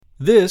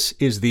This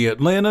is the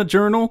Atlanta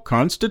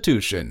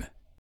Journal-Constitution.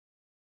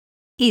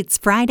 It's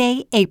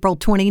Friday, April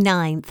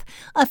 29th.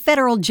 A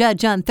federal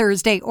judge on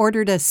Thursday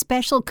ordered a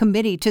special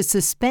committee to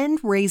suspend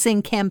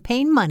raising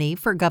campaign money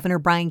for Governor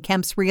Brian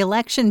Kemp's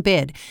re-election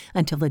bid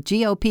until the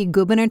GOP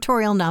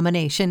gubernatorial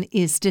nomination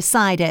is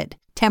decided,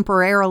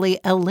 temporarily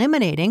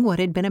eliminating what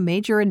had been a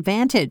major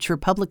advantage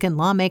Republican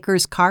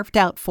lawmakers carved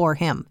out for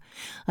him.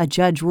 A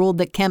judge ruled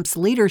that Kemp's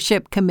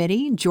leadership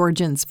committee,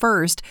 Georgians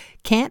First,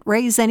 can't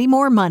raise any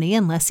more money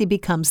unless he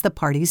becomes the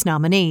party's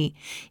nominee.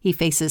 He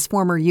faces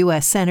former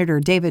U.S. Senator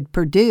David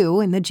Perdue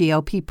in the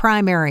GOP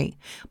primary.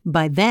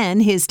 By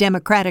then, his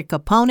Democratic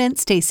opponent,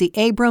 Stacey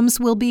Abrams,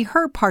 will be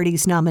her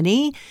party's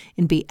nominee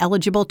and be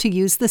eligible to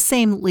use the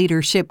same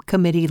leadership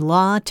committee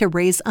law to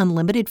raise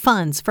unlimited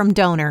funds from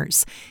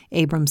donors.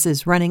 Abrams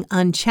is running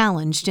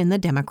unchallenged in the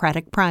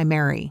Democratic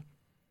primary.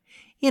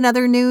 In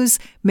other news,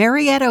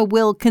 Marietta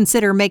will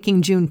consider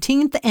making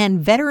Juneteenth and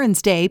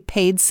Veterans Day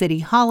paid city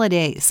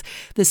holidays.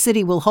 The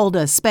city will hold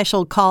a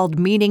special called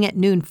meeting at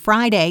noon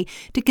Friday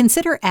to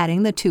consider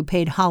adding the two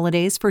paid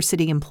holidays for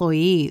city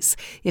employees.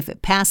 If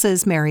it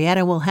passes,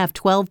 Marietta will have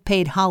 12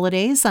 paid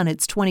holidays on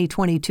its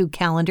 2022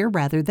 calendar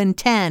rather than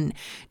 10.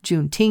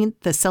 Juneteenth,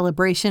 the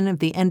celebration of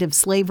the end of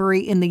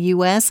slavery in the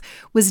U.S.,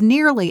 was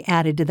nearly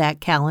added to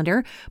that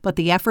calendar, but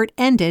the effort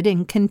ended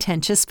in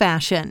contentious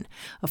fashion.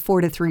 A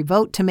 4-3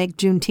 vote to make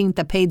Juneteenth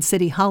a paid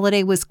city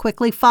holiday was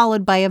quickly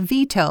followed by a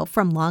veto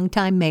from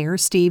longtime Mayor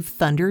Steve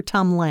 "Thunder"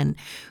 Tumlin,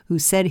 who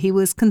said he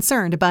was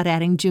concerned about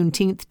adding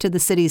Juneteenth to the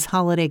city's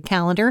holiday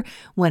calendar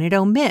when it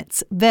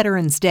omits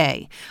Veterans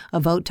Day. A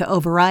vote to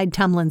override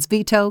Tumlin's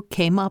veto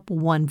came up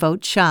one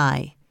vote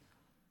shy.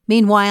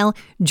 Meanwhile,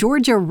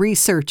 Georgia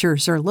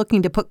researchers are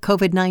looking to put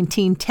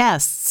COVID-19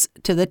 tests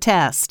to the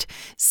test.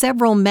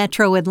 Several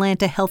metro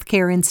Atlanta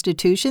healthcare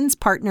institutions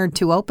partnered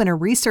to open a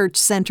research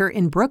center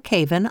in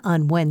Brookhaven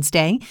on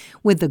Wednesday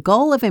with the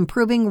goal of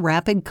improving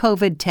rapid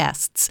COVID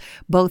tests,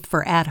 both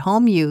for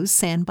at-home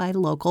use and by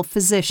local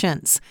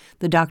physicians.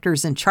 The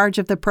doctors in charge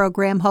of the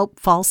program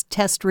hope false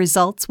test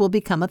results will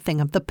become a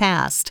thing of the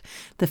past.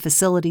 The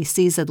facility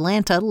sees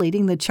Atlanta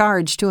leading the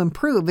charge to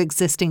improve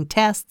existing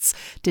tests,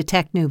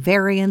 detect new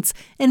variants,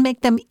 and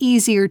make them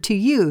easier to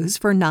use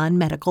for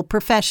non-medical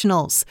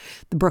professionals.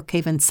 The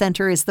Brookhaven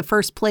Center is the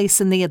first place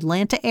in the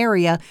Atlanta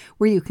area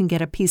where you can get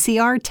a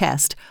PCR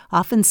test,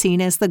 often seen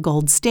as the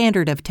gold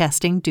standard of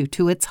testing due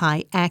to its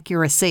high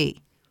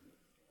accuracy.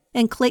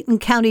 And Clayton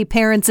County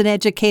parents and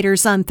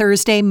educators on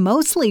Thursday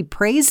mostly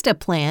praised a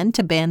plan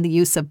to ban the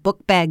use of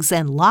book bags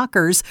and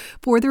lockers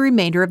for the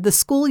remainder of the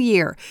school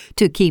year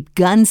to keep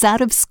guns out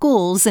of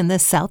schools in the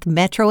South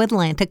Metro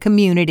Atlanta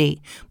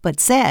community, but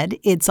said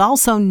it's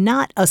also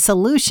not a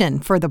solution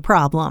for the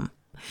problem.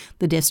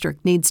 The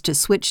district needs to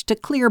switch to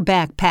clear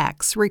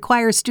backpacks,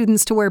 require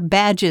students to wear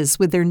badges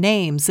with their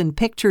names and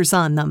pictures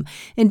on them,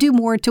 and do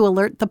more to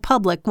alert the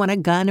public when a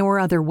gun or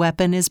other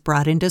weapon is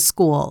brought into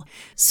school.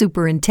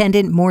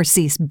 Superintendent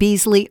Morcease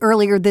Beasley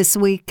earlier this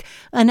week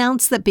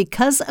announced that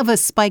because of a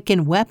spike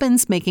in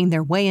weapons making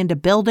their way into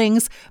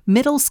buildings,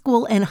 middle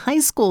school and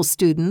high school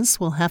students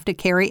will have to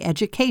carry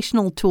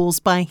educational tools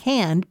by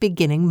hand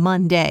beginning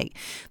Monday.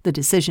 The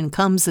decision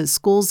comes as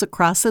schools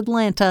across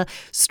Atlanta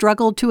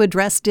struggle to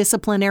address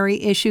disciplinary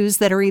issues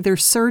that are either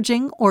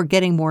surging or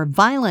getting more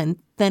violent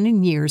than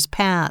in years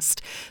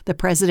past. The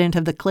president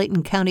of the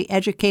Clayton County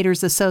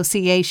Educators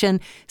Association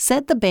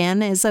said the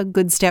ban is a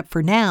good step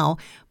for now,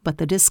 but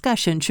the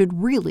discussion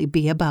should really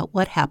be about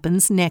what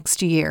happens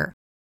next year.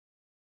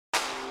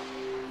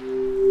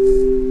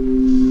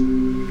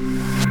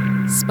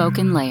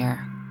 Spoken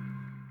Layer.